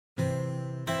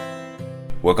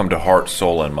Welcome to Heart,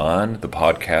 Soul, and Mind, the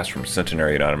podcast from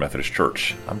Centenary United Methodist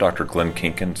Church. I'm Dr. Glenn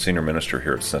Kinkin, Senior Minister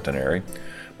here at Centenary.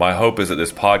 My hope is that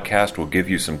this podcast will give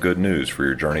you some good news for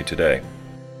your journey today.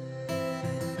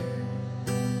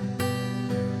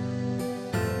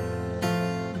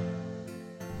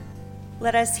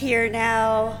 Let us hear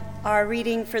now our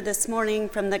reading for this morning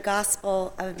from the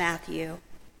Gospel of Matthew.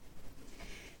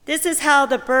 This is how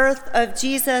the birth of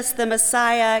Jesus the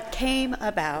Messiah came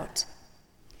about.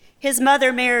 His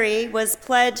mother Mary was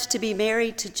pledged to be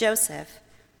married to Joseph,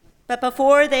 but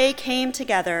before they came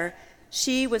together,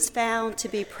 she was found to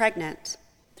be pregnant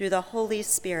through the Holy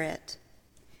Spirit.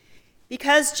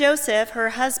 Because Joseph, her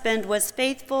husband, was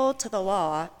faithful to the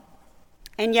law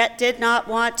and yet did not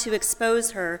want to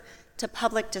expose her to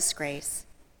public disgrace,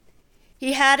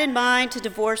 he had in mind to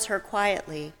divorce her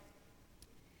quietly.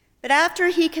 But after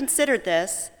he considered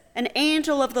this, an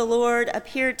angel of the Lord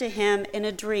appeared to him in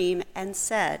a dream and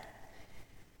said,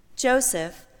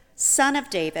 "Joseph, son of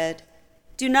David,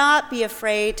 do not be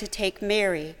afraid to take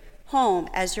Mary home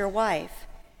as your wife,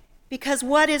 because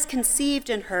what is conceived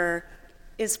in her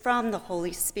is from the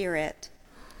Holy Spirit.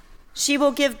 She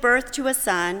will give birth to a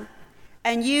son,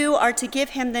 and you are to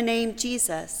give him the name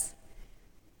Jesus,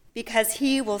 because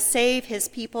he will save his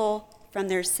people from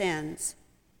their sins."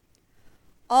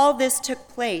 All this took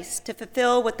place to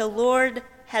fulfill what the Lord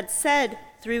had said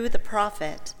through the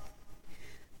prophet.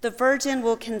 "The virgin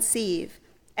will conceive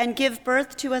and give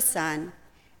birth to a son,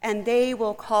 and they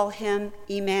will call him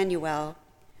Emmanuel,"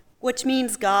 which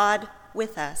means God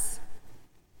with us.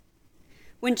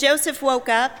 When Joseph woke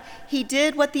up, he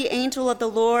did what the angel of the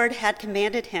Lord had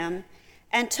commanded him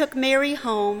and took Mary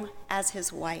home as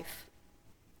his wife.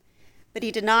 But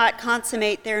he did not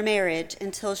consummate their marriage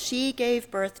until she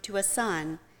gave birth to a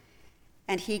son,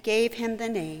 and he gave him the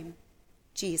name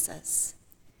Jesus.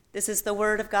 This is the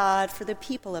word of God for the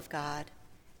people of God.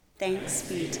 Thanks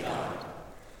be to God.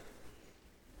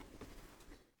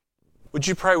 Would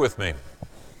you pray with me?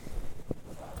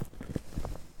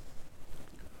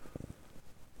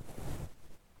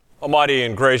 Almighty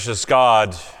and gracious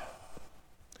God,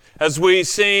 as we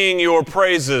sing your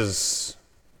praises,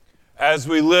 as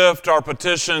we lift our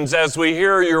petitions, as we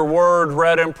hear your word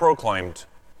read and proclaimed,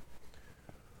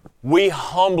 we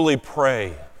humbly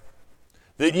pray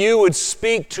that you would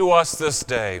speak to us this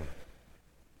day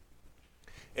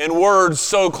in words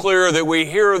so clear that we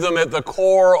hear them at the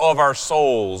core of our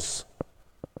souls,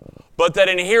 but that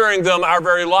in hearing them our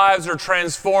very lives are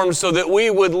transformed so that we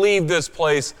would leave this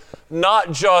place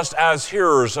not just as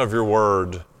hearers of your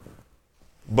word,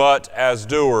 but as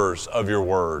doers of your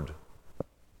word.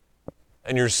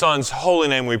 In your Son's holy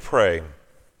name we pray.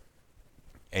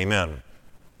 Amen.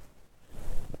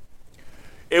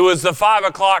 It was the 5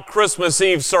 o'clock Christmas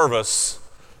Eve service,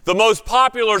 the most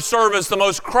popular service, the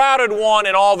most crowded one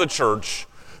in all the church.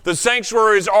 The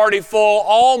sanctuary is already full,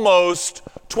 almost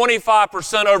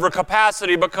 25% over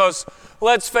capacity, because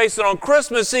let's face it, on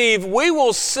Christmas Eve, we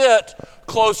will sit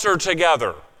closer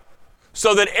together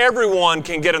so that everyone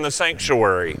can get in the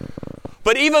sanctuary.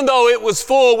 But even though it was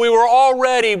full, we were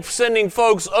already sending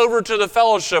folks over to the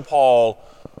fellowship hall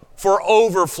for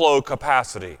overflow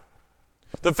capacity.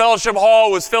 The fellowship hall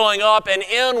was filling up, and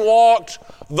in walked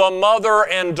the mother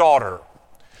and daughter.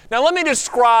 Now let me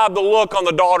describe the look on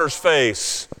the daughter's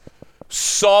face.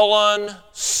 Sullen,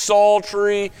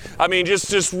 sultry.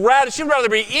 She'd rather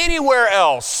be anywhere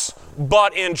else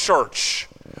but in church.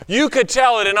 You could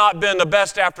tell it had not been the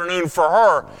best afternoon for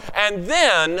her. And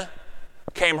then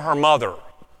came her mother.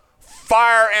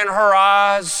 Fire in her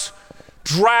eyes,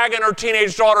 dragging her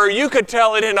teenage daughter. You could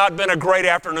tell it had not been a great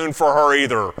afternoon for her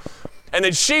either. And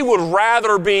that she would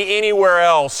rather be anywhere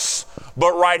else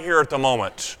but right here at the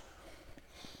moment.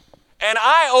 And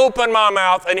I opened my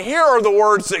mouth, and here are the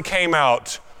words that came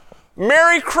out.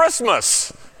 "Merry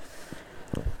Christmas."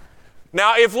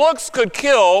 Now, if looks could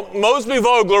kill, Mosby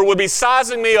Vogler would be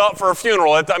sizing me up for a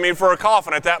funeral, for a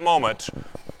coffin at that moment.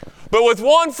 But with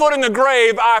one foot in the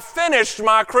grave, I finished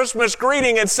my Christmas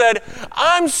greeting and said,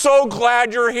 "I'm so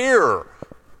glad you're here."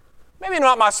 Maybe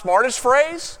not my smartest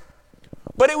phrase,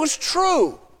 but it was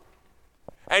true.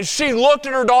 And she looked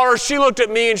at her daughter, she looked at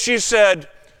me, and she said,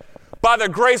 "By the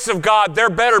grace of God, there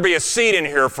better be a seat in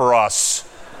here for us."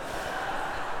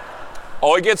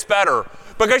 Oh, it gets better.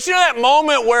 Because you know that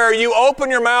moment where you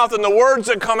open your mouth and the words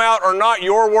that come out are not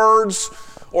your words,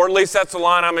 or at least that's the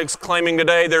line I'm exclaiming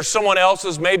today. They're someone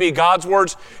else's, maybe God's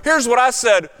words. Here's what I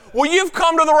said. "Well, you've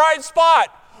come to the right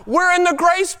spot. We're in the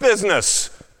grace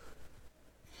business."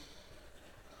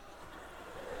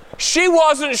 She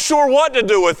wasn't sure what to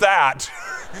do with that.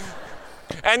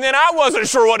 And then I wasn't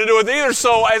sure what to do with it either.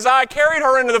 So as I carried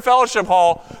her into the fellowship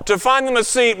hall to find them a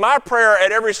seat, my prayer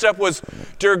at every step was,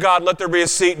 dear God, let there be a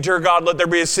seat. Dear God, let there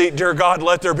be a seat. Dear God,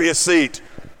 let there be a seat.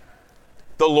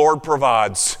 The Lord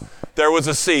provides. There was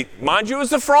a seat. Mind you, it was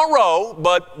the front row,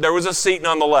 but there was a seat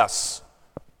nonetheless.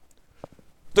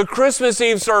 The Christmas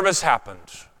Eve service happened.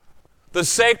 The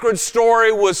sacred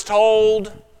story was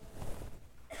told.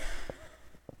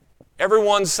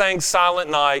 Everyone sang Silent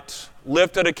Night,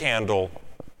 lifted a candle,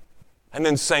 and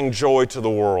then sang Joy to the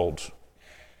World.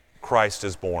 Christ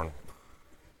is born.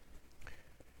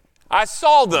 I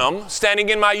saw them standing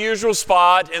in my usual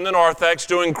spot in the narthex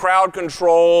doing crowd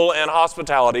control and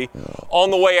hospitality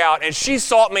on the way out. And she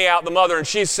sought me out, the mother, and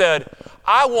she said,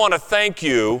 I want to thank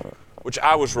you, which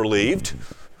I was relieved.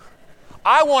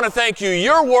 I want to thank you.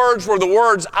 Your words were the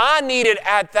words I needed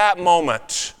at that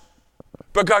moment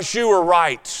because you were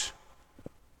right.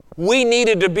 We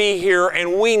needed to be here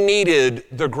and we needed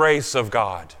the grace of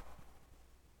God.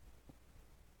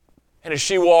 And as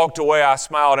she walked away, I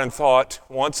smiled and thought,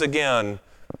 once again,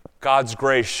 God's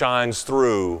grace shines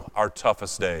through our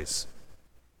toughest days.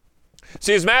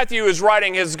 See, as Matthew is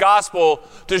writing his gospel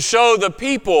to show the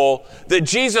people that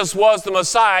Jesus was the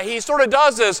Messiah, he sort of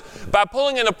does this by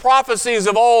pulling in the prophecies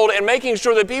of old and making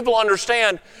sure that people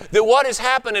understand that what has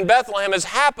happened in Bethlehem has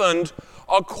happened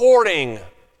according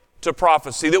to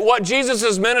prophecy, that what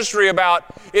Jesus' ministry about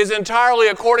is entirely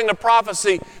according to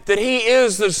prophecy, that he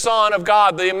is the Son of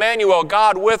God, the Emmanuel,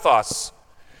 God with us.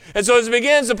 And so as it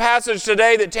begins the passage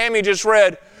today that Tammy just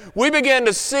read, we begin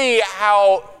to see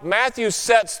how Matthew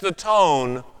sets the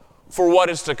tone for what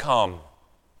is to come.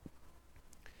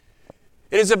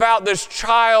 It is about this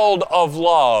child of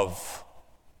love,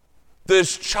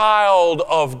 this child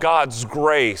of God's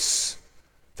grace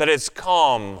that has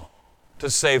come to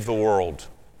save the world.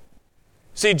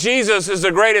 See, Jesus is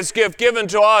the greatest gift given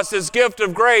to us, his gift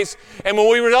of grace. And when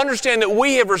we understand that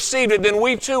we have received it, then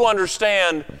we too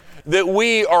understand that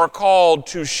we are called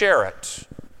to share it.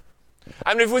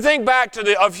 I mean, if we think back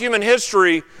to of human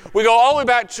history, we go all the way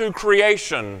back to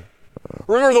creation.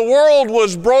 Remember, the world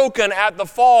was broken at the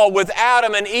fall with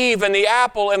Adam and Eve and the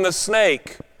apple and the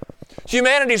snake.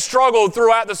 Humanity struggled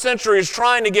throughout the centuries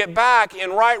trying to get back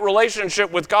in right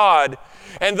relationship with God.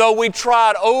 And though we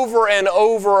tried over and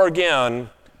over again,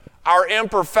 our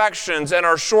imperfections and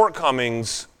our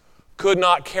shortcomings could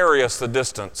not carry us the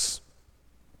distance.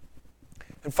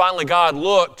 And finally, God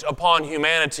looked upon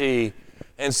humanity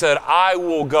and said, I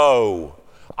will go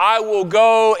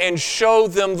and show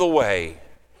them the way.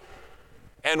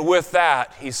 And with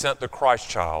that, he sent the Christ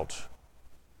child.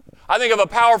 I think of a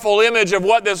powerful image of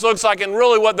what this looks like and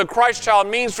really what the Christ child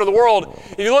means for the world.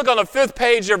 If you look on the 5th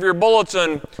page of your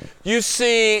bulletin, you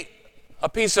see a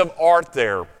piece of art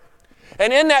there.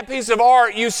 And in that piece of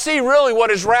art, you see really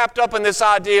what is wrapped up in this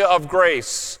idea of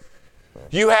grace.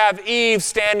 You have Eve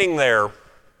standing there,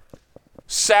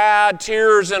 sad,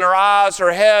 tears in her eyes,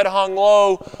 her head hung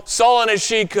low, sullen as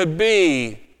she could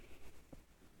be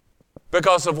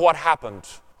because of what happened.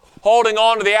 Holding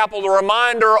on to the apple, the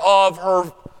reminder of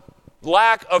her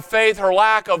lack of faith, her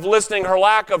lack of listening, her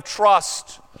lack of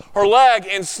trust. Her leg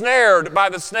ensnared by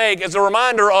the snake is a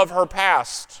reminder of her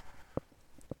past.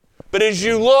 But as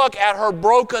you look at her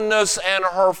brokenness and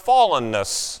her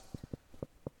fallenness,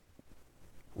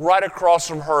 right across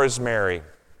from her is Mary,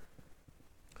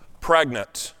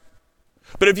 pregnant.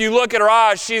 But if you look at her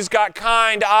eyes, she's got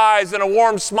kind eyes and a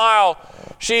warm smile.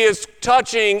 She is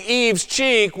touching Eve's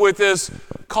cheek with this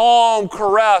calm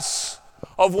caress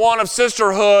of one of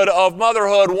sisterhood, of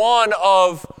motherhood, one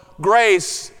of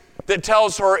grace that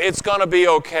tells her it's going to be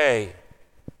okay.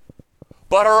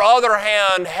 But her other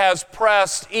hand has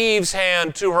pressed Eve's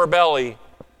hand to her belly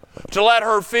to let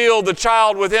her feel the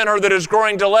child within her that is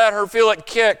growing, to let her feel it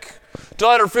kick, to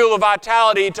let her feel the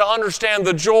vitality, to understand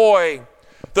the joy,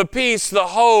 the peace, the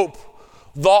hope,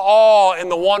 the awe, and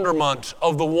the wonderment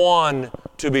of the one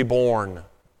to be born.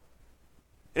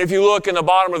 And if you look in the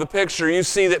bottom of the picture, you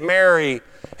see that Mary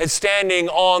is standing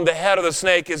on the head of the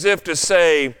snake as if to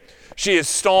say she is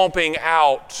stomping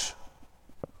out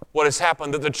what has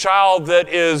happened, that the child that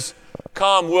is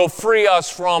come will free us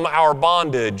from our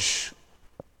bondage,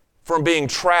 from being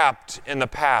trapped in the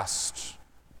past.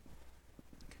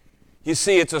 You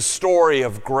see, it's a story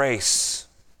of grace.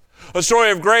 A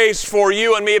story of grace for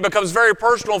you and me. It becomes very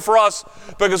personal for us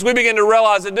because we begin to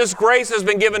realize that this grace has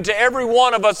been given to every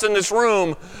one of us in this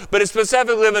room, but it's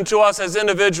specifically given to us as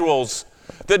individuals,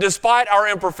 that despite our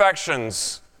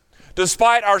imperfections,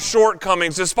 despite our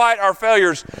shortcomings, despite our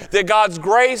failures, that God's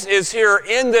grace is here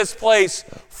in this place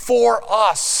for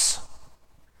us.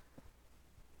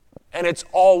 And it's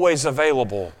always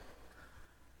available.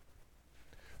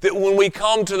 that when we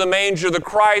come to the manger, the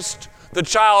Christ, the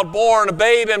child born, a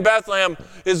babe in Bethlehem,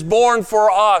 is born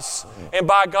for us. And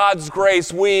by God's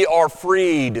grace, we are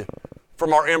freed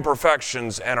from our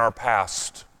imperfections and our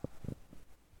past.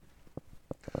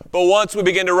 But once we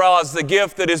begin to realize the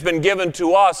gift that has been given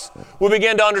to us, we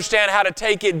begin to understand how to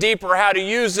take it deeper, how to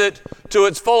use it to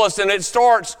its fullest. And it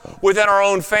starts within our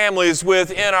own families,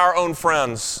 within our own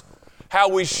friends, how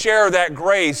we share that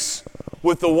grace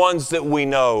with the ones that we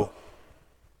know.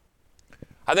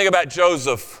 I think about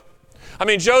Joseph.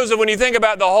 Joseph, when you think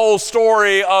about the whole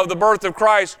story of the birth of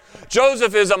Christ,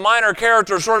 Joseph is a minor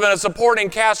character, sort of in a supporting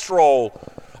cast role.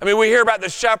 We hear about the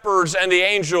shepherds and the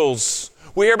angels.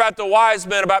 We hear about the wise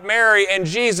men, about Mary and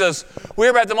Jesus. We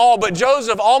hear about them all. But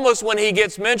Joseph, almost when he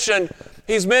gets mentioned,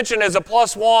 he's mentioned as a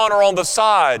 +1 or on the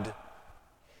side.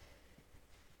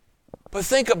 But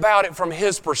think about it from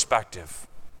his perspective.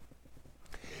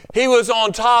 He was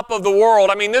on top of the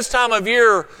world. This time of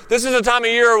year, this is a time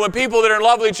of year when people that are in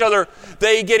love with each other,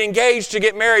 they get engaged to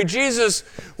get married. Jesus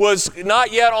was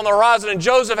not yet on the horizon, and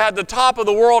Joseph had the top of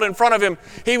the world in front of him.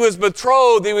 He was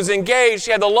betrothed, he was engaged,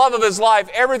 he had the love of his life,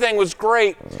 everything was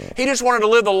great. He just wanted to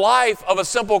live the life of a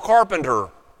simple carpenter.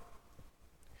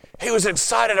 He was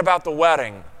excited about the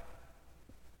wedding.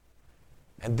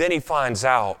 And then he finds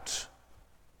out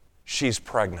she's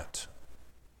pregnant.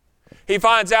 He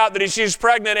finds out that she's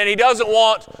pregnant, and he doesn't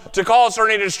want to cause her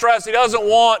any distress. He doesn't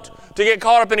want to get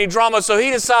caught up in any drama, so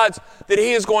he decides that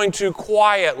he is going to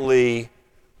quietly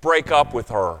break up with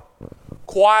her,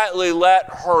 quietly let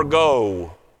her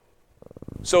go,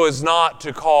 so as not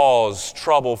to cause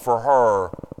trouble for her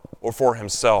or for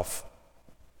himself.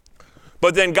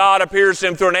 But then God appears to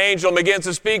him through an angel and begins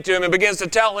to speak to him and begins to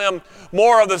tell him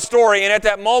more of the story. And at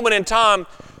that moment in time,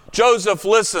 Joseph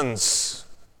listens.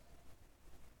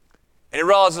 And he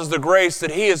realizes the grace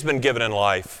that he has been given in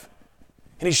life.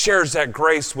 And he shares that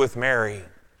grace with Mary.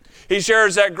 He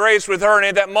shares that grace with her. And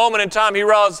at that moment in time, he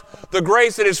realizes the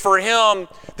grace that is for him,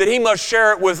 that he must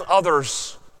share it with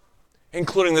others,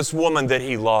 including this woman that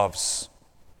he loves.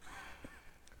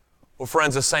 Well,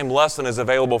 friends, the same lesson is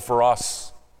available for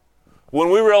us. When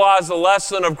we realize the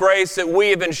lesson of grace that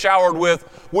we have been showered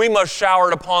with, we must shower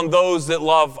it upon those that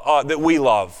we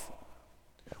love.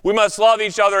 We must love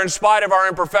each other in spite of our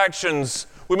imperfections.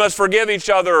 We must forgive each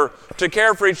other, to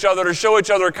care for each other, to show each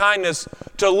other kindness,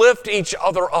 to lift each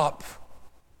other up.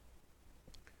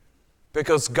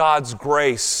 Because God's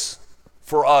grace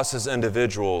for us as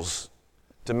individuals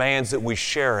demands that we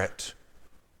share it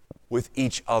with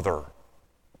each other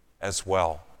as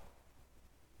well.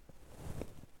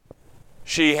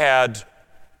 She had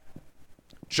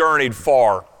journeyed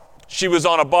far. She was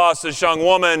on a bus, this young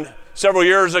woman, several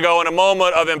years ago, in a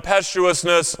moment of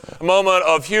impetuousness, a moment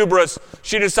of hubris,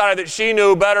 she decided that she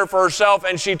knew better for herself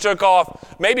and she took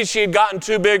off. Maybe she had gotten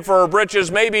too big for her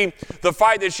britches. Maybe the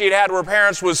fight that she had had with her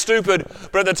parents was stupid,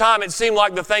 but at the time it seemed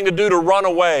like the thing to do to run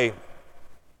away.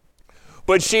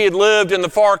 But she had lived in the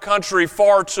far country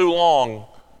far too long.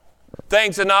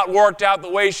 Things had not worked out the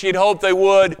way she had hoped they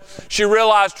would. She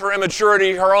realized her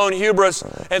immaturity, her own hubris,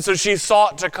 and so she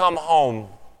sought to come home.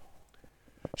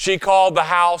 She called the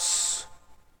house.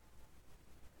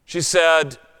 She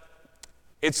said,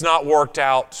 "It's not worked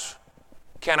out.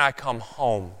 Can I come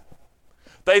home?"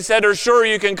 They said to her, "Sure,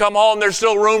 you can come home. There's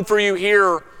still room for you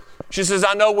here." She says,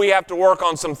 "I know we have to work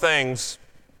on some things."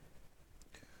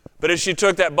 But as she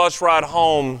took that bus ride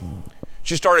home,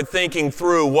 she started thinking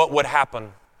through what would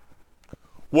happen,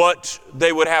 what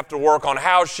they would have to work on,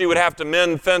 how she would have to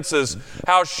mend fences,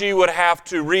 how she would have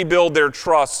to rebuild their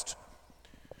trust.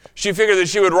 She figured that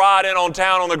she would ride in on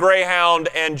town on the Greyhound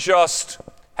and just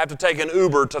have to take an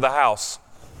Uber to the house.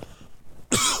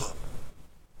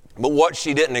 But what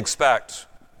she didn't expect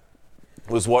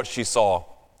was what she saw.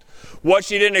 What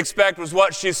she didn't expect was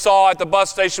what she saw at the bus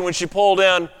station when she pulled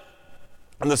in,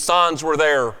 and the signs were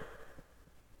there.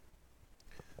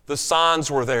 The signs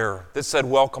were there that said,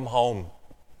 "Welcome home."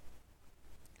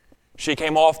 She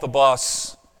came off the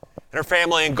bus, and her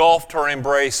family engulfed her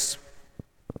embrace,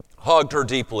 hugged her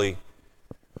deeply.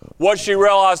 What she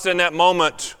realized in that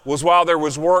moment was while there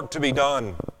was work to be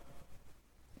done,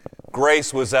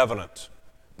 grace was evident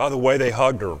by the way they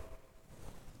hugged her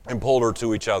and pulled her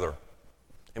to each other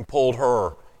and pulled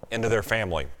her into their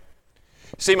family.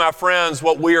 See, my friends,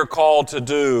 what we are called to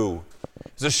do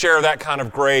is to share that kind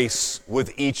of grace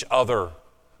with each other,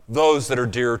 those that are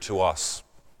dear to us.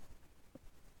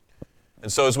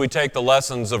 And so as we take the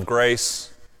lessons of grace,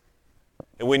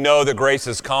 and we know that grace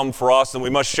has come for us and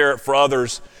we must share it for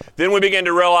others, then we begin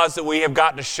to realize that we have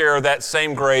got to share that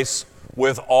same grace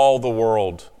with all the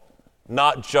world,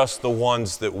 not just the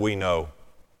ones that we know.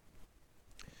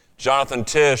 Jonathan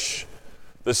Tisch,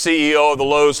 the CEO of the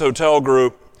Lowe's Hotel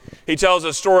Group, he tells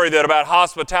a story that about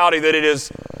hospitality, that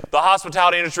the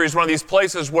hospitality industry is one of these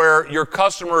places where your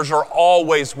customers are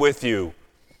always with you.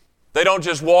 They don't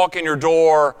just walk in your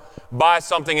door, buy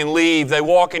something and leave. They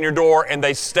walk in your door and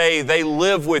they stay. They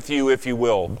live with you, if you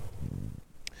will.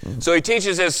 So he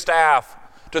teaches his staff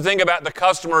to think about the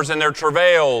customers and their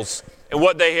travails and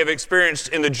what they have experienced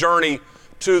in the journey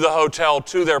to the hotel,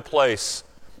 to their place.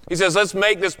 He says, let's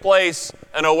make this place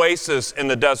an oasis in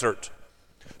the desert.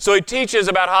 So he teaches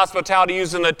about hospitality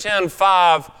using the 10,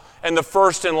 5, and the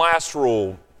first and last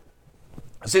rule.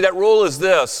 See, that rule is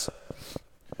this.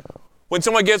 When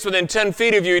someone gets within 10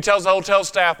 feet of you, he tells the hotel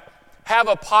staff, have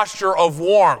a posture of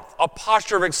warmth, a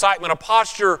posture of excitement, a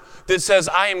posture that says,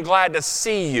 I am glad to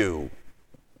see you.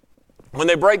 When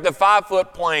they break the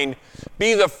 5-foot plane,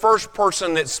 be the first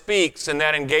person that speaks in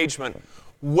that engagement.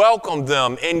 Welcome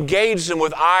them, engage them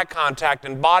with eye contact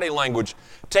and body language.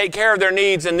 Take care of their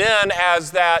needs, and then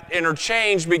as that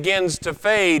interchange begins to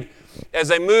fade, as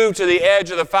they move to the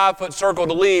edge of the 5-foot circle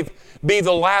to leave, be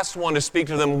the last one to speak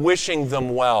to them, wishing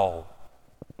them well.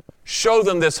 Show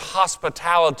them this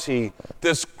hospitality,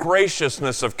 this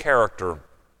graciousness of character.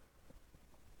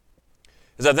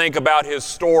 As I think about his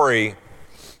story,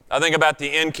 I think about the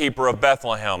innkeeper of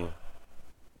Bethlehem.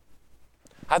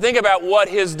 I think about what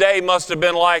his day must have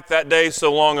been like that day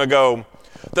so long ago.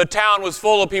 The town was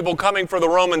full of people coming for the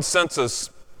Roman census,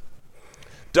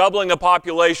 doubling the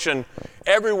population.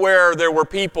 Everywhere there were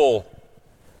people.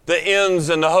 The inns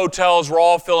and the hotels were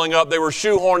all filling up. They were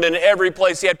shoehorned in every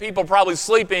place. He had people probably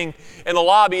sleeping in the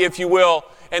lobby, if you will.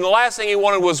 And the last thing he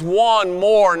wanted was one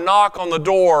more knock on the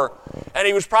door. And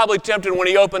he was probably tempted when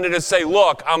he opened it to say,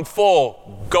 look, I'm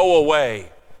full. Go away.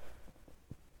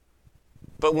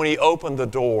 But when he opened the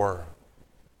door,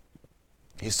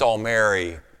 he saw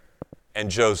Mary and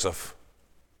Joseph.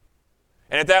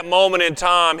 And at that moment in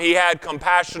time, he had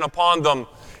compassion upon them.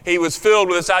 He was filled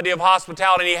with this idea of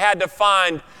hospitality, and he had to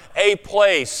find a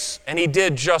place, and he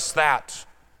did just that.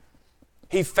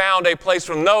 He found a place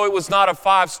for them. No, it was not a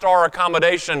 5-star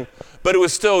accommodation, but it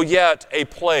was still yet a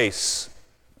place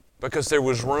because there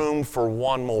was room for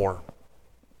one more.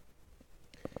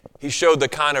 He showed the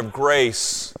kind of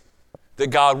grace that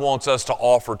God wants us to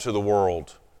offer to the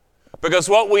world. Because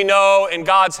what we know in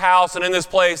God's house and in this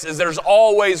place is there's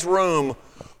always room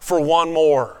for one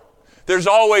more. There's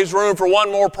always room for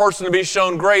one more person to be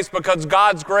shown grace because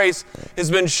God's grace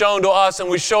has been shown to us and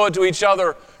we show it to each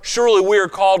other. Surely we are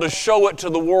called to show it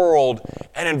to the world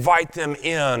and invite them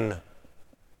in,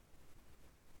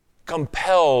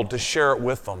 compelled to share it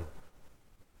with them.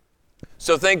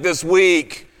 So think this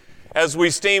week as we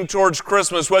steam towards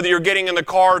Christmas, whether you're getting in the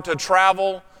car to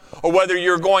travel or whether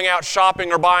you're going out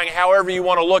shopping or buying, however you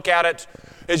want to look at it,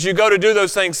 as you go to do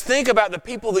those things, think about the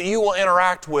people that you will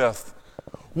interact with.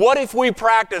 What if we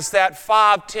practice that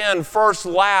 5, 10, first,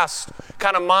 last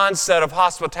kind of mindset of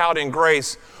hospitality and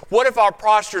grace? What if our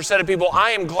posture said to people,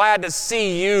 I am glad to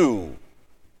see you.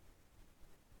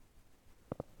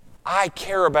 I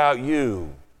care about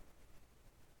you.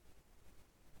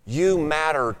 You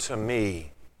matter to me.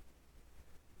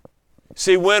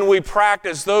 See, when we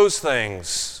practice those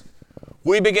things,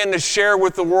 we begin to share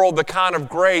with the world the kind of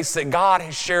grace that God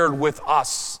has shared with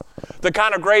us. The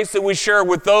kind of grace that we share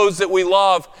with those that we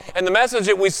love. And the message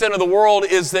that we send to the world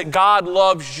is that God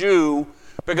loves you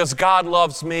because God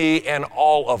loves me and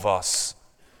all of us.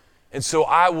 And so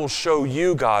I will show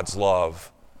you God's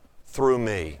love through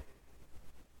me.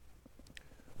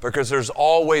 Because there's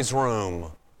always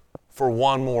room for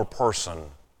one more person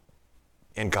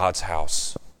in God's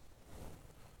house.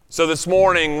 So this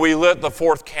morning we lit the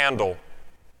 4th candle.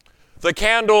 The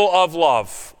candle of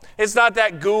love. It's not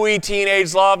that gooey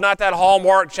teenage love, not that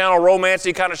Hallmark Channel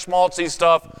romancy kind of schmaltzy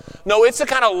stuff. No, it's the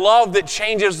kind of love that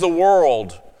changes the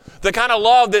world. The kind of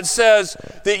love that says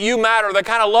that you matter. The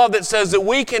kind of love that says that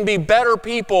we can be better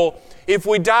people if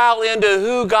we dial into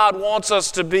who God wants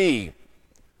us to be.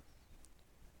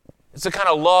 It's the kind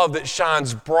of love that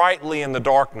shines brightly in the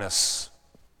darkness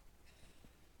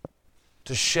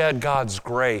to shed God's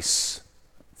grace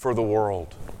for the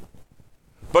world.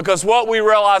 Because what we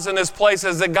realize in this place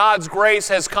is that God's grace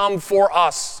has come for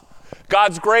us.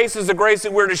 God's grace is the grace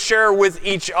that we're to share with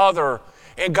each other.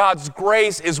 And God's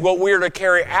grace is what we're to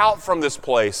carry out from this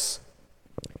place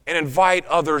and invite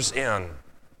others in.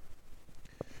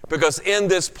 Because in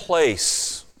this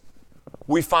place,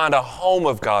 we find a home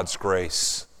of God's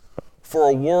grace for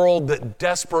a world that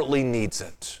desperately needs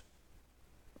it.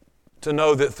 To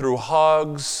know that through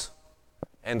hugs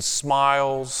and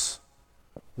smiles,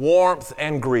 warmth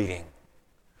and greeting,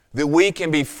 that we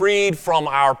can be freed from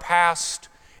our past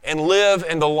and live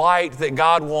in the light that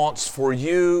God wants for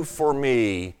you, for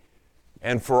me,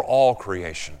 and for all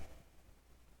creation.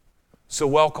 So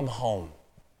welcome home.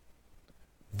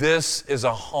 This is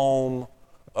a home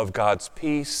of God's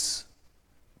peace,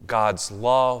 God's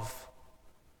love,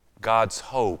 God's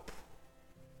hope,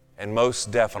 and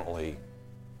most definitely,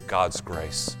 God's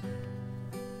grace.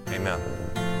 Amen.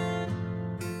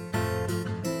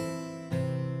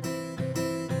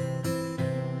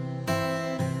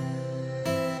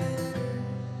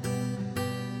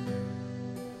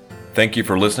 Thank you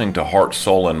for listening to Heart,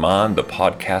 Soul, and Mind, the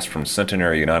podcast from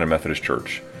Centenary United Methodist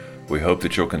Church. We hope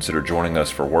that you'll consider joining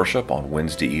us for worship on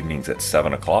Wednesday evenings at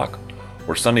 7 o'clock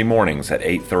or Sunday mornings at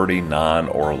 8:30, 9,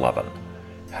 or 11.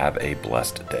 Have a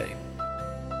blessed day.